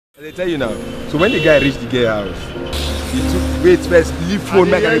They tell you now. So when the guy reached the girl house, he took wait first, leave phone,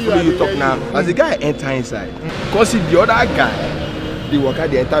 make I follow you talk now. As the guy enter inside, cause if the other guy, the worker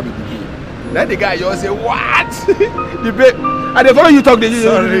they enter with the babe. Then the guy just say, what? The babe, and they follow you talk. They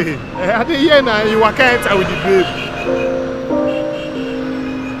sorry. At the end now, you worker enter with the babe.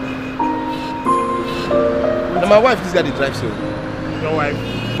 Now my wife, this guy they drive so. Your wife?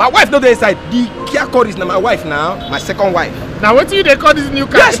 My wife not there inside. The Kia car is now my wife now, my second wife. Now what do they call this new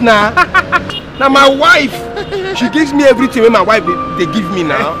car? Yes now. Now my wife, she gives me everything when my wife they give me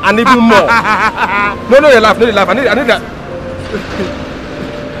now, and even more. No, they laugh, I need that.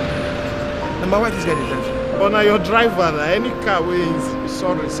 Now my wife is getting drive. But now your driver, any car wins.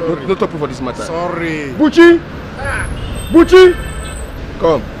 Sorry. No talk for this matter. Sorry. Bucci! Bucci!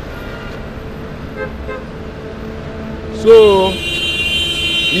 Come. So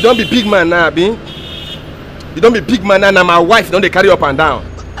you don't be big man now, Abi. You don't be big man now, my wife don't they carry up and down.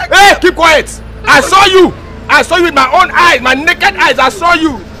 Hey, keep quiet! I saw you! I saw you with my own eyes, my naked eyes, I saw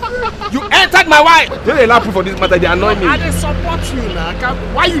you! You entered my wife! Don't they allow for this matter, they annoy me. I dey support you now.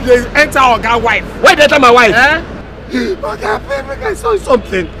 Why you dey enter Oga wife? Why they enter my wife? Oga, make I saw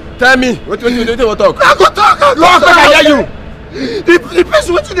something. Tell me, what you talk? I go talk, I hear you! The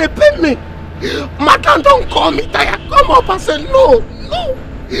person wetin dey pay me. Madam don't call me tired. Come up and say no.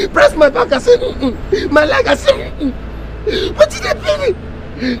 Press my back and say my leg and say what did they pay me?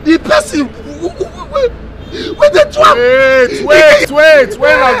 The person with the trap. Wait,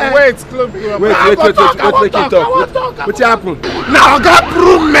 talk. What happened? Now I got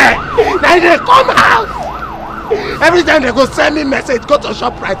broom me. Now they come out. Every time they go send me message, go to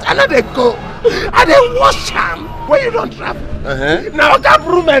ShopRite, and then they go and they wash them when you don't travel. Now I got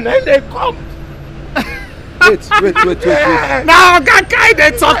broom and then they come. Wait. Now that guy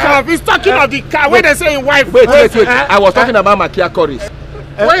they talk of, he's talking of the car. When they say wife. Wait. I was talking about my Kia Coris.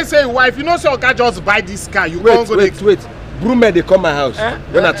 When you say wife, you know so guy just buy this car. You wait. Broommen they come my house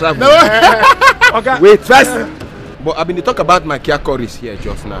when I travel. Okay. Wait first. But I've been talk about my Kia Coris here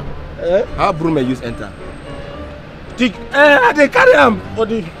just now. How broommen use enter? They carry them for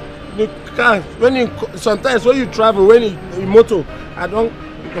the car. Sometimes when you travel, when you motor, I don't.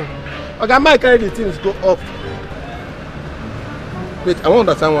 Okay, I might carry the things go up. Wait, I won't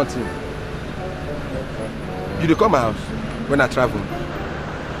understand one thing. You dey come my house when I travel.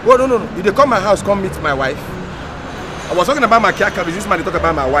 Oh no. You dey come my house, come meet my wife. I was talking about my Kia Coris. This man dey talk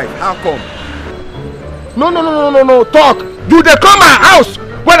about my wife. How come? No. Talk. You dey come my house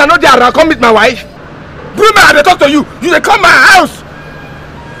when I know they are come meet my wife. Broommen, I dey talk to you. You dey come my house,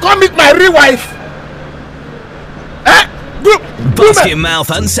 come meet my real wife.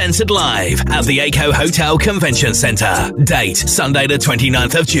 Basketmouth Uncensored Live at the Echo Hotel Convention Centre. Date Sunday the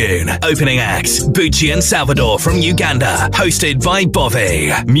 29th of June. Opening acts Bucci and Salvador from Uganda. Hosted by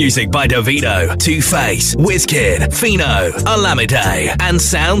Bovi. Music by Davido, Two Face, Wizkid, Fino, Olamide and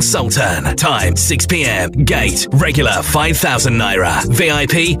Sound Sultan. Time 6 PM. Gate regular 5,000 naira.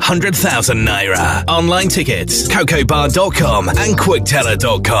 VIP 100,000 naira. Online tickets cocobar.com and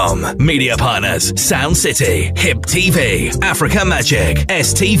quickteller.com. Media partners Sound City, Hip TV, Africa Magic,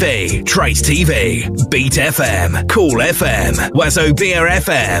 STV, Trace TV, Beat FM, Cool FM, Wazobia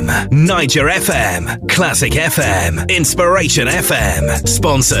FM, Niger FM, Classic FM, Inspiration FM.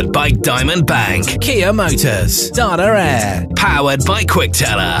 Sponsored by Diamond Bank, Kia Motors, Data Air. Powered by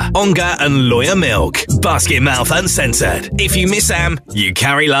Quickteller, Onga and Lawyer Milk. Basketmouth Uncensored. If you miss Sam, you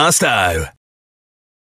carry last O.